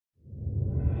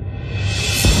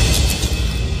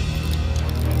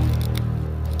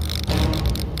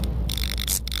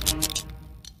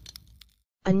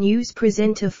A news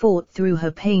presenter fought through her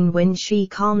pain when she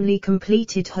calmly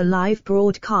completed her live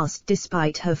broadcast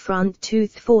despite her front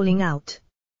tooth falling out.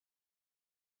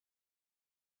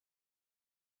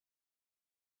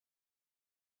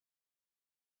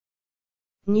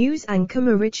 News anchor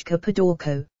Marichka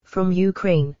Podorko, from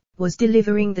Ukraine, was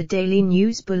delivering the daily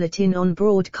news bulletin on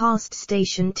broadcast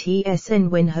station TSN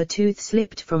when her tooth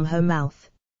slipped from her mouth.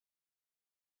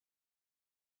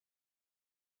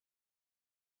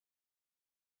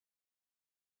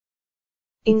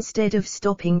 Instead of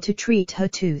stopping to treat her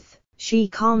tooth, she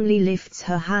calmly lifts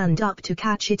her hand up to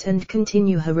catch it and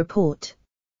continue her report.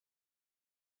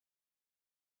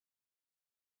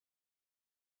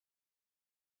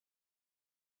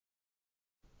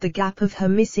 The gap of her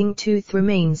missing tooth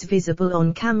remains visible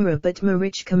on camera, but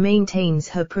Marichka maintains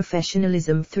her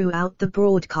professionalism throughout the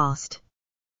broadcast.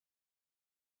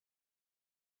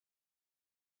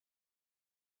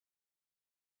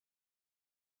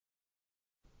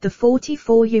 The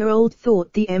 44-year-old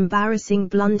thought the embarrassing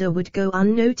blunder would go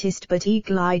unnoticed, but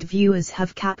eagle-eyed viewers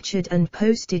have captured and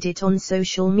posted it on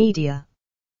social media.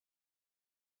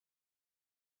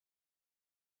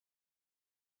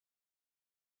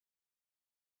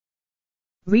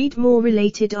 Read more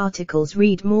related articles.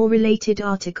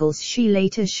 She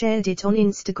later shared it on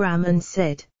Instagram and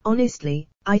said, "Honestly,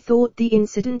 I thought the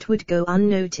incident would go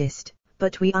unnoticed,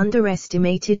 but we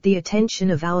underestimated the attention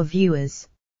of our viewers."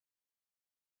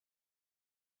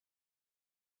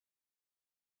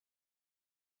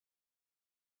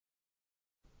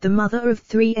 The mother of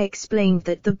three explained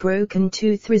that the broken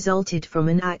tooth resulted from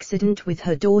an accident with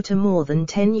her daughter more than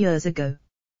 10 years ago.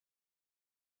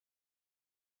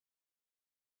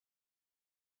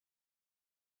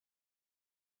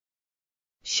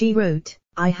 She wrote,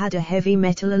 "I had a heavy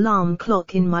metal alarm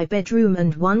clock in my bedroom,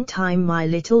 and one time my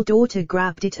little daughter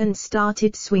grabbed it and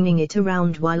started swinging it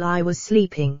around while I was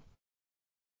sleeping.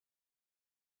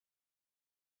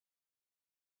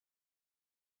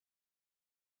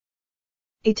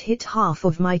 It hit half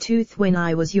of my tooth when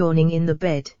I was yawning in the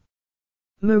bed."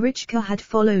 Marichka had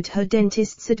followed her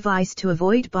dentist's advice to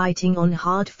avoid biting on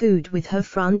hard food with her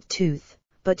front tooth,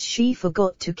 but she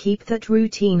forgot to keep that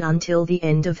routine until the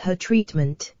end of her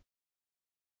treatment.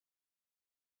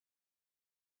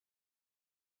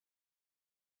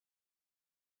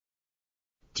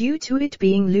 Due to it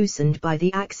being loosened by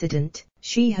the accident,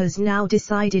 she has now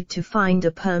decided to find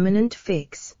a permanent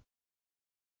fix.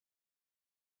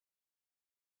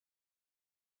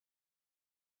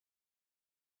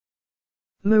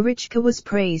 Marichka was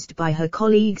praised by her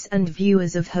colleagues and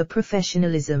viewers of her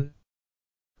professionalism.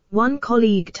 One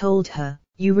colleague told her,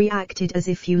 "You reacted as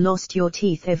if you lost your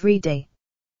teeth every day."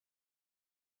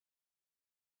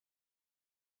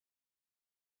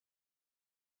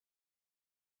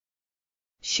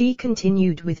 She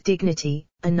continued with dignity,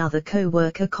 another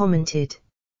co-worker commented.